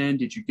playtime in?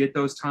 Did you get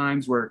those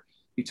times where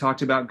You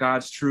talked about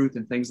God's truth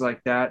and things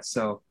like that.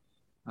 So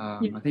I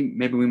think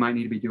maybe we might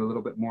need to be doing a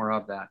little bit more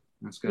of that.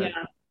 That's good.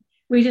 Yeah.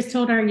 We just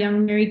told our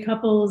young married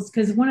couples,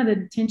 because one of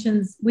the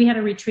tensions, we had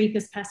a retreat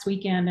this past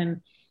weekend,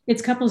 and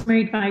it's couples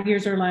married 5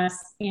 years or less.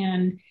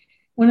 And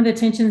one of the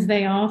tensions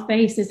they all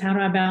face is, how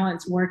do I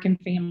balance work and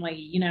family?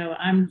 You know,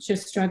 I'm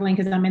just struggling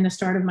because I'm in the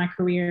start of my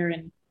career.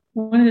 And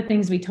one of the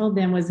things we told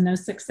them was, no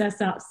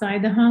success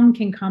outside the home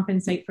can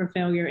compensate for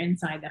failure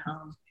inside the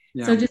home.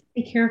 Yeah. So just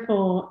be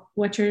careful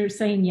what you're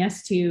saying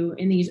yes to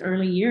in these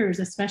early years,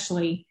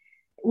 especially,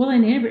 well,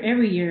 in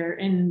every year.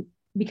 And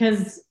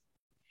because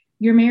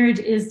your marriage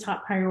is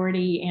top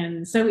priority.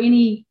 And so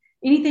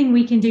anything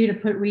we can do to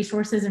put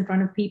resources in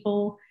front of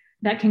people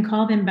that can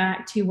call them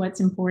back to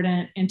what's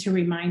important and to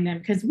remind them,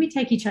 because we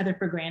take each other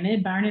for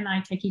granted. Byron and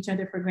I take each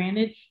other for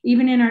granted.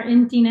 Even in our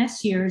empty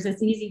nest years,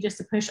 it's easy just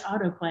to push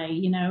autoplay,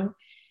 you know.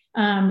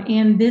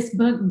 And this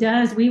book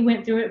we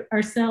went through it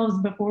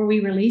ourselves before we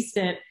released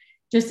it,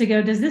 just to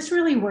go, does this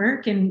really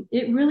work? And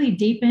it really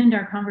deepened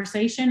our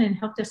conversation and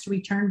helped us to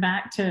return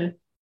back to,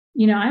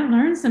 you know, I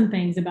learned some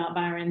things about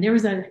Byron. There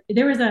was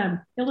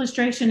a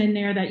illustration in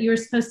there that you were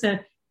supposed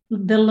to,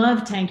 the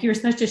love tank, you were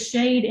supposed to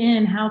shade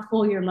in how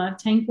full your love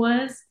tank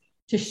was,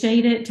 to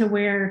shade it to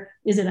where,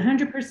 is it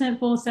 100%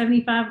 full,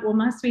 75? Well,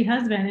 my sweet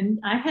husband, and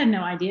I had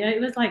no idea,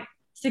 it was like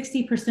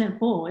 60%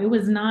 full. It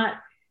was not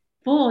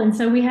full. And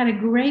so we had a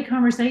great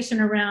conversation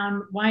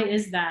around, why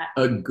is that?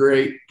 A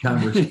great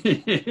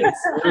conversation. It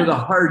was a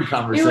hard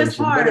conversation, it was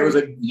hard. But it was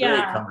a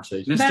great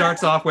conversation. It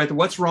starts off with,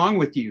 what's wrong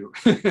with you?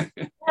 Yeah,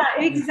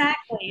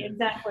 exactly.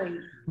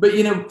 But,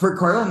 you know, for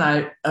Carla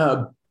and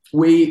I,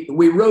 we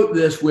wrote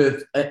this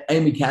with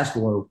Amy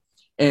Castello,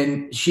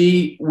 and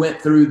she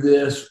went through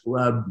this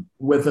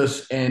with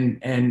us, and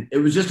it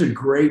was just a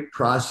great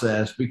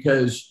process,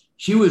 because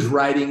she was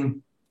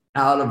writing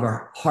out of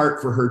her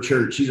heart for her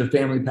church. She's a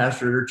family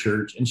pastor at her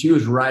church, and she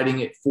was writing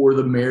it for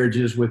the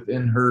marriages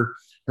within her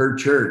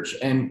church.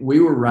 And we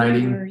were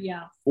writing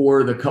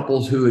for the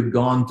couples who had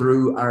gone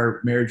through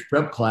our marriage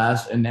prep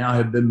class and now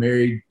have been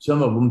married,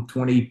 some of them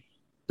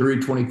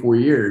 23, 24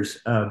 years.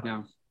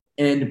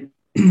 And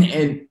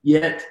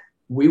yet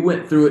we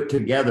went through it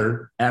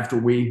together after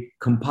we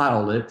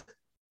compiled it.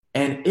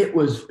 And it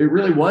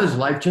really was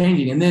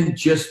life-changing. And then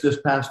just this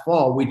past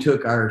fall, we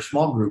took our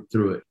small group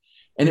through it.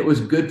 And it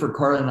was good for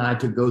Carla and I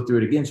to go through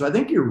it again. So I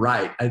think you're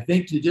right. I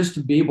think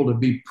to be able to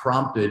be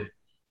prompted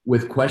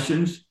with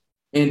questions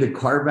and to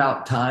carve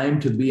out time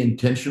to be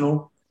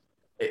intentional,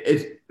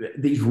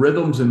 these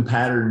rhythms and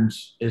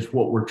patterns is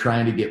what we're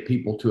trying to get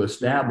people to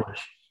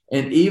establish.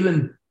 And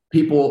even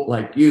people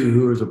like you,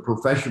 who is a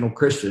professional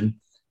Christian,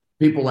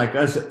 people like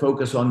us that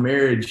focus on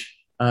marriage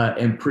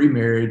and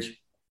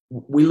pre-marriage,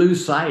 we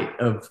lose sight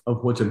of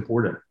what's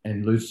important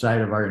and lose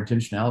sight of our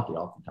intentionality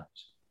oftentimes.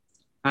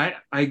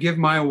 I give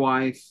my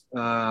wife,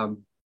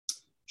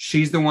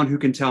 she's the one who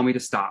can tell me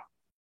to stop.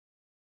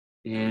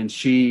 And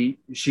she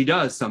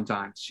does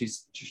sometimes.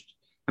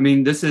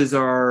 This is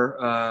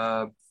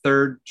our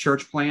third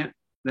church plant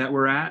that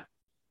we're at.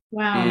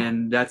 Wow.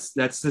 And that's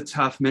a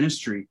tough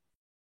ministry.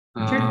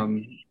 Sure.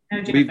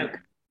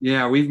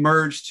 We've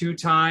merged 2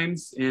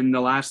 times in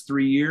the last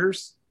 3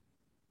 years,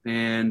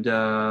 and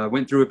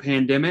went through a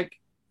pandemic.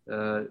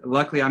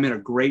 Luckily, I'm in a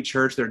great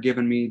church. They're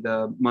giving me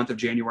the month of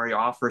January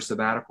off for a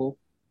sabbatical.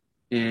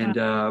 And,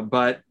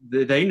 but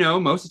they know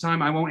most of the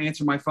time I won't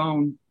answer my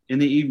phone in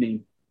the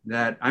evening,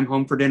 that I'm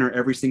home for dinner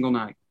every single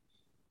night.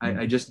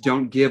 I just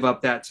don't give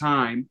up that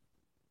time,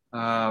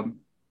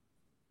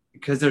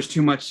 because there's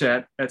too much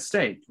at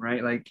stake,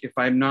 right? Like, if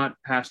I'm not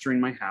pastoring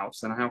my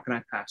house, then how can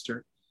I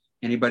pastor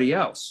anybody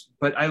else?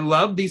 But I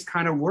love these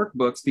kind of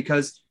workbooks,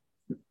 because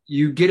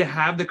you get to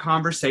have the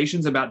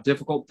conversations about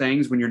difficult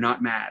things when you're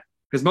not mad,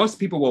 because most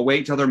people will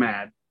wait till they're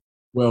mad.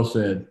 Well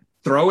said.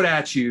 Throw it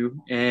at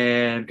you,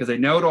 and because they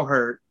know it'll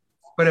hurt.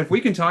 But if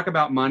we can talk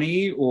about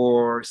money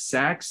or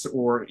sex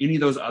or any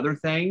of those other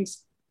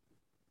things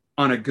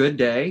on a good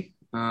day,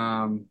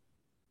 then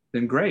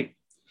great.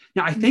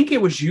 Now, I think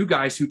it was you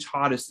guys who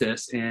taught us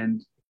this,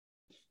 and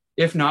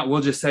if not,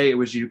 we'll just say it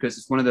was you, because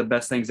it's one of the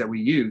best things that we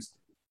use.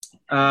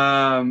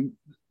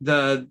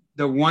 The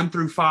 1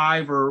 through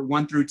 5 or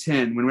 1 through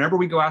 10, whenever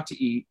we go out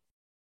to eat,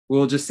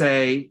 we'll just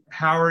say,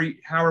 how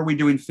are we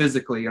doing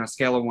physically on a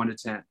scale of 1 to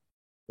 10?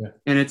 Yeah.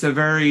 And it's a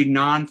very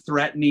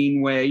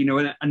non-threatening way, you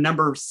know, a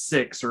number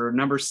 6 or a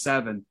number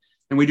 7.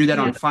 And we do that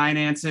on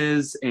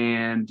finances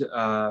and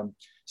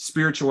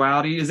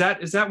spirituality. Is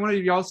that one of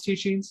y'all's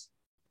teachings?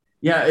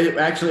 Yeah,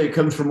 it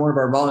comes from one of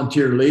our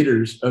volunteer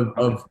leaders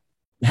of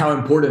how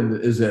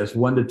important is this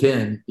 1 to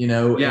 10, you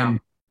know, and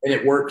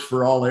it works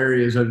for all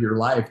areas of your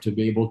life to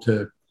be able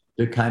to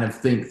kind of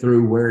think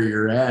through where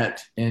you're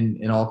at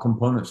in all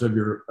components of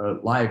your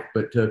life.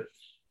 But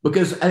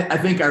because I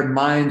think our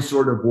minds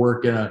sort of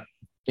work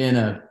in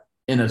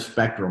a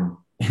spectrum,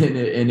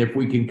 and if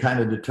we can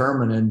kind of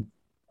determine, and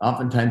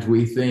oftentimes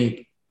we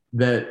think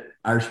that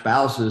our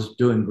spouse is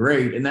doing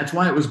great, and that's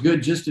why it was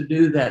good just to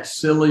do that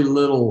silly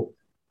little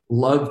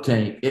love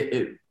tank.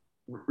 It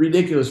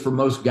ridiculous for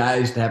most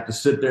guys to have to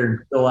sit there and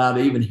fill out,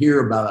 even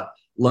hear about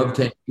a love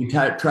tank. We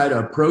try to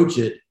approach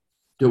it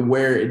to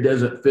where it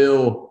doesn't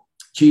feel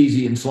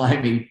cheesy and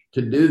slimy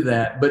to do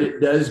that, but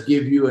it does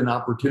give you an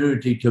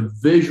opportunity to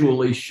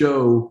visually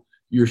show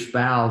your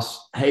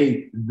spouse,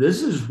 hey,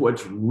 this is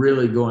what's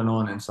really going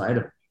on inside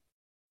of me.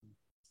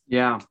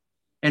 Yeah.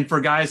 And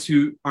for guys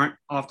who aren't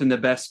often the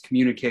best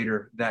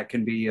communicator, that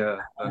can be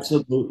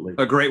absolutely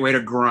a great way to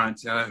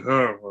grunt.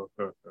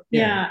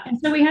 Yeah. And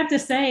so we have to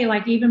say,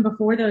 like, even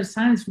before those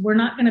times, we're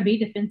not going to be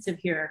defensive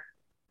here.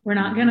 We're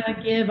not going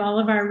to give all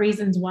of our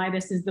reasons why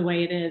this is the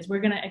way it is. We're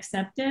going to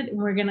accept it, and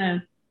we're going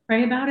to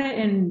pray about it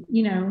and,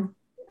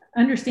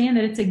 understand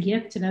that it's a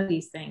gift to know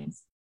these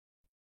things.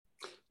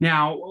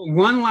 Now,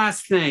 one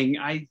last thing.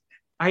 I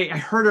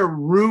heard a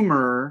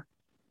rumor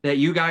that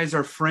you guys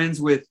are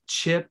friends with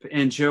Chip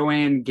and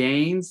Joanne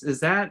Gaines. Is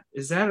that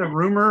a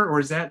rumor, or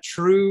is that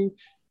true?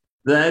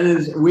 That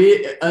is,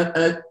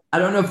 I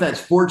don't know if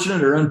that's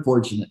fortunate or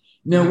unfortunate.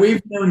 No,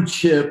 we've known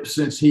Chip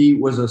since he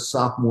was a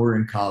sophomore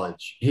in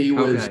college. He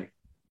was, okay.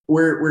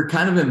 We're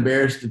kind of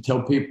embarrassed to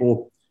tell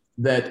people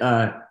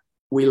that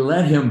we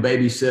let him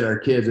babysit our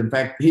kids. In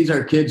fact, he's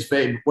our kids'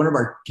 one of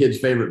our kids'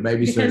 favorite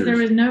babysitters. Because there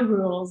was no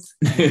rules.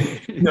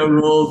 No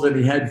rules, and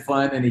he had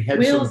fun, and he had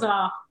wheels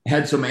off.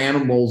 Had some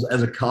animals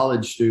as a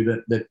college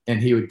student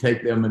and he would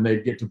take them and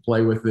they'd get to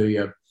play with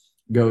the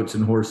goats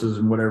and horses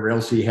and whatever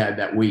else he had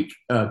that week.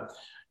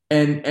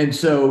 And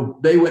so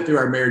they went through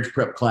our marriage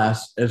prep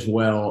class as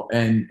well.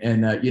 And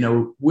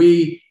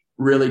we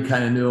really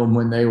kind of knew them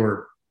when they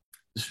were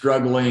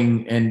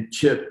struggling, and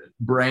Chip's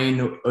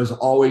brain was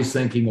always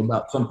thinking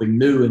about something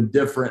new and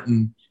different.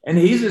 And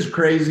he's as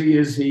crazy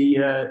as he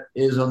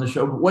is on the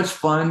show. But what's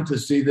fun to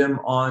see them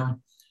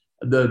on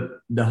the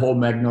whole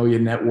Magnolia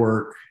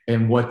Network,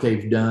 and what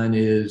they've done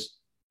is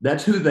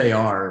that's who they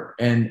are.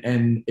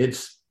 And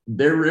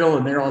they're real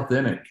and they're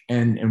authentic.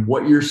 And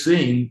what you're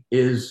seeing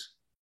is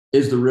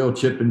the real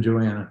Chip and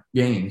Joanna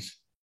Gaines.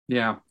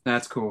 Yeah,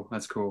 that's cool.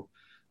 That's cool.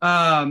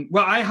 Well,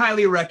 I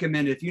highly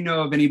recommend, if you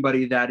know of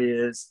anybody that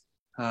is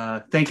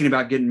thinking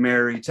about getting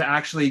married, to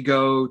actually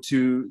go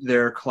to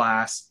their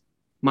class.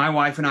 My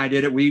wife and I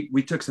did it.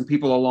 We took some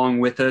people along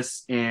with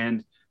us,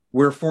 and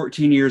we're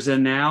 14 years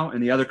in now.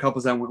 And the other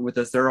couples that went with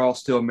us, they're all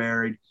still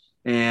married.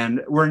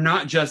 And we're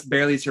not just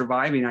barely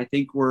surviving. I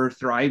think we're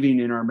thriving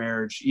in our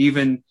marriage.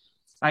 Even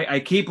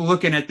I keep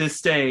looking at this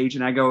stage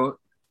and I go,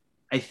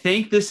 I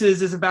think this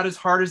is about as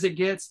hard as it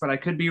gets, but I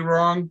could be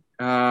wrong.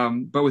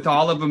 But with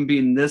all of them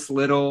being this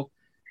little,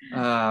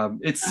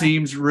 it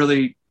seems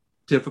really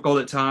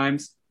difficult at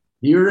times.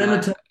 You're in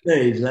a tough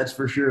stage, that's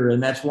for sure.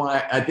 And that's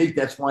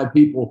why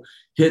people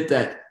hit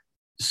that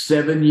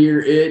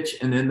 7-year itch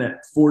and then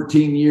that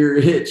 14-year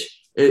itch.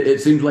 It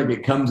seems like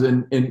it comes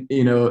in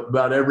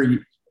about every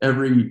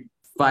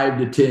 5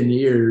 to 10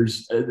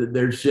 years.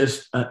 There's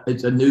just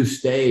it's a new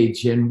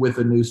stage, and with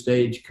a new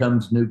stage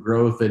comes new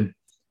growth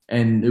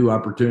and new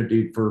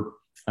opportunity for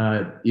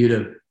you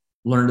to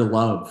learn to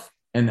love.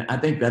 And I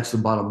think that's the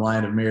bottom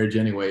line of marriage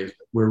anyways.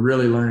 We're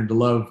really learning to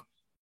love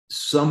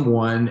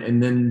someone,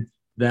 and then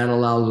that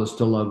allows us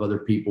to love other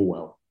people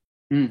well.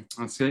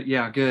 That's good.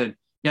 Yeah, good.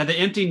 Yeah, the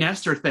empty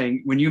nester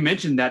thing, when you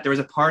mentioned that, there was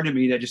a part of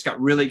me that just got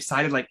really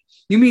excited. Like,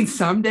 you mean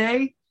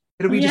someday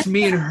it'll be just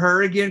me and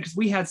her again? Because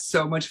we had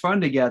so much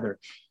fun together.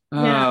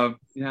 Now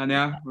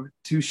we're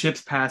 2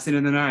 ships passing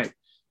in the night.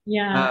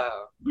 Yeah.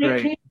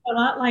 Great. A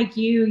lot like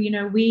you,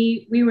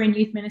 we were in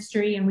youth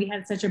ministry, and we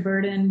had such a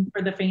burden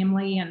for the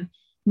family, and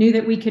knew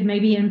that we could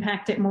maybe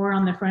impact it more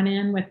on the front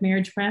end with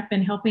marriage prep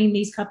and helping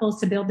these couples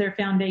to build their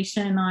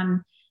foundation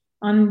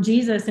on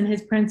Jesus and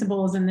his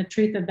principles and the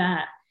truth of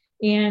that.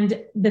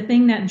 And the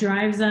thing that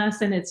drives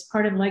us, and it's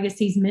part of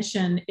Legacy's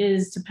mission,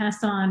 is to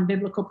pass on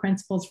biblical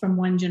principles from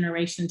one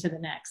generation to the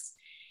next.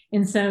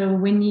 And so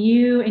when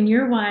you and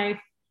your wife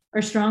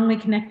are strongly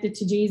connected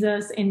to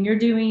Jesus, and you're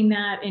doing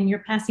that, and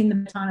you're passing the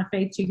baton of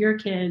faith to your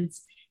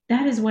kids,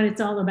 that is what it's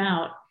all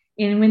about.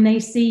 And when they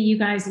see you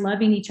guys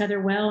loving each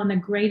other well, and the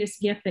greatest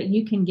gift that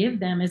you can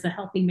give them is a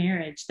healthy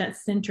marriage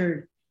that's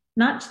centered,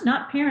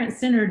 not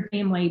parent-centered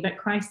family, but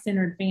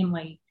Christ-centered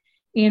family.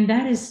 And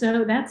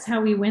that's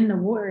how we win the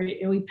war.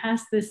 We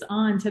pass this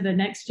on to the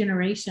next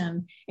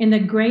generation. And the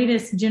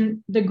greatest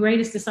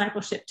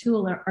discipleship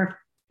tool are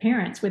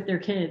parents with their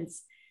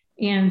kids.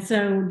 And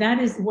so that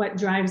is what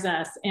drives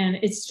us. And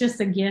it's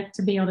just a gift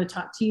to be able to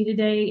talk to you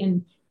today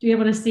and to be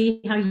able to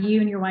see how you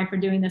and your wife are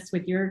doing this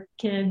with your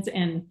kids.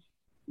 And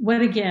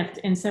what a gift.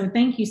 And so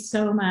thank you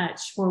so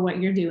much for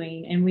what you're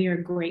doing. And we are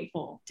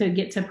grateful to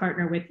get to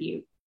partner with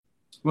you.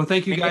 Well,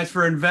 thank you guys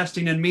for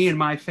investing in me and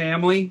my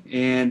family.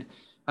 And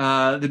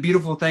the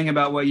beautiful thing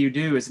about what you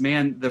do is,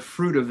 man, the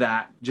fruit of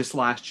that just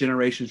lasts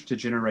generations to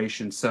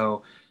generations.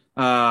 So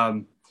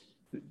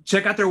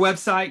check out their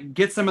website,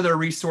 get some of their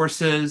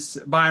resources.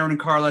 Byron and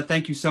Carla,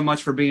 thank you so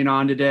much for being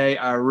on today.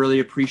 I really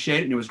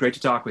appreciate it. And it was great to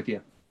talk with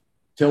you.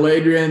 Tell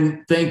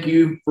Adrian, thank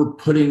you for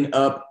putting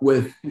up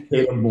with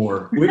Caleb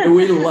Moore.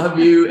 We love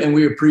you, and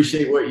we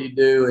appreciate what you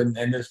do.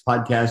 And this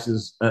podcast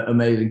is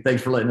amazing.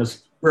 Thanks for letting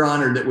us. We're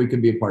honored that we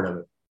could be a part of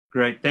it.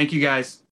 Great. Thank you, guys.